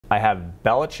I have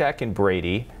Belichick and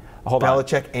Brady. Hold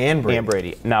Belichick on. and Brady. And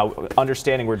Brady. Now,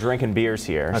 understanding we're drinking beers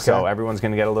here, so everyone's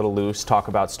going to get a little loose, talk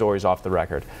about stories off the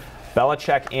record.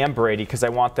 Belichick and Brady, because I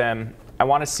want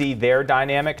to see their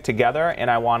dynamic together,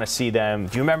 and I want to see them.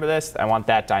 Do you remember this? I want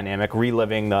that dynamic,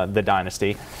 reliving the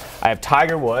dynasty. I have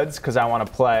Tiger Woods because I want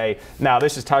to play. Now,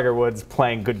 this is Tiger Woods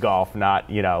playing good golf, not,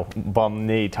 bum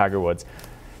knee Tiger Woods.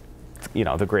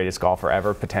 The greatest golfer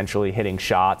ever, potentially hitting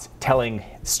shots, telling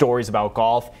stories about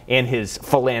golf and his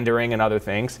philandering and other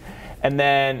things. And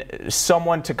then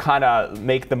someone to kind of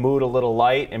make the mood a little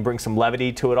light and bring some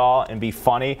levity to it all and be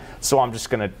funny. So I'm just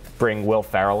going to bring Will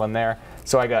Ferrell in there.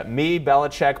 So I got me,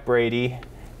 Belichick, Brady,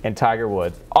 and Tiger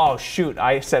Woods. Oh, shoot.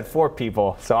 I said 4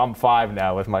 people, so I'm 5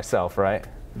 now with myself, right?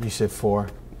 You said 4.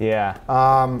 Yeah.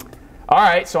 All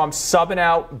right, so I'm subbing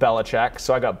out Belichick.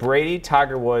 So I got Brady,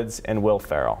 Tiger Woods, and Will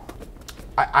Ferrell.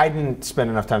 I didn't spend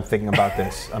enough time thinking about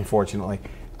this, unfortunately.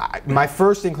 My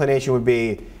first inclination would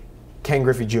be Ken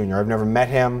Griffey Jr. I've never met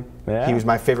him. Yeah. He was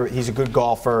my favorite. He's a good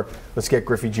golfer. Let's get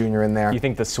Griffey Jr. in there. You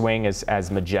think the swing is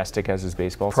as majestic as his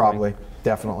baseball Probably, swing?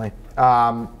 definitely.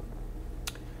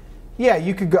 Yeah,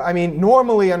 you could go. I mean,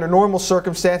 normally, under normal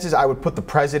circumstances, I would put the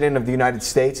President of the United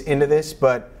States into this,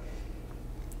 but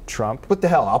Trump? What the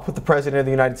hell? I'll put the President of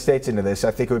the United States into this.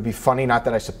 I think it would be funny, not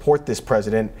that I support this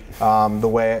president the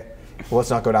way. Well,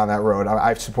 let's not go down that road.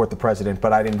 I support the president,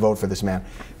 but I didn't vote for this man.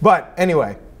 But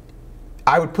anyway,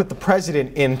 I would put the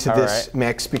president into this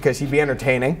mix because he'd be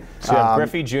entertaining. So you have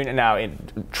Griffey Jr. Now,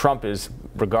 Trump is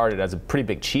regarded as a pretty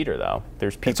big cheater, though.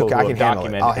 There's people who have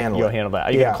documented. I'll handle You'll it. handle that.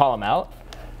 Are you going to call him out?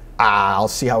 I'll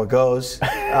see how it goes.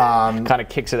 Kind of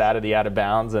kicks it out of the out of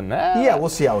bounds, and yeah, we'll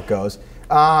see how it goes.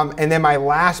 And then my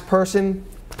last person,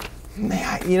 man,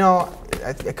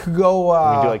 I could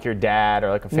go. You do like your dad or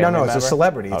like a family member? No, it's a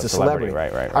celebrity. It's a celebrity.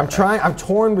 Right. I'm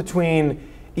torn between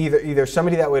either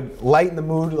somebody that would lighten the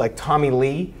mood, like Tommy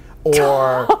Lee,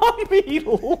 or Tommy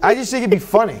Lee. I just think it'd be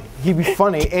funny. He'd be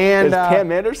funny. And is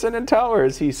Cam Anderson in tow, or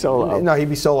is he solo? No, he'd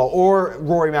be solo. Or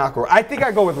Rory McIlroy. I think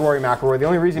I'd go with Rory McIlroy. The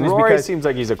only reason is because Rory seems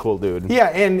like he's a cool dude. Yeah,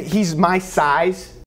 and he's my size.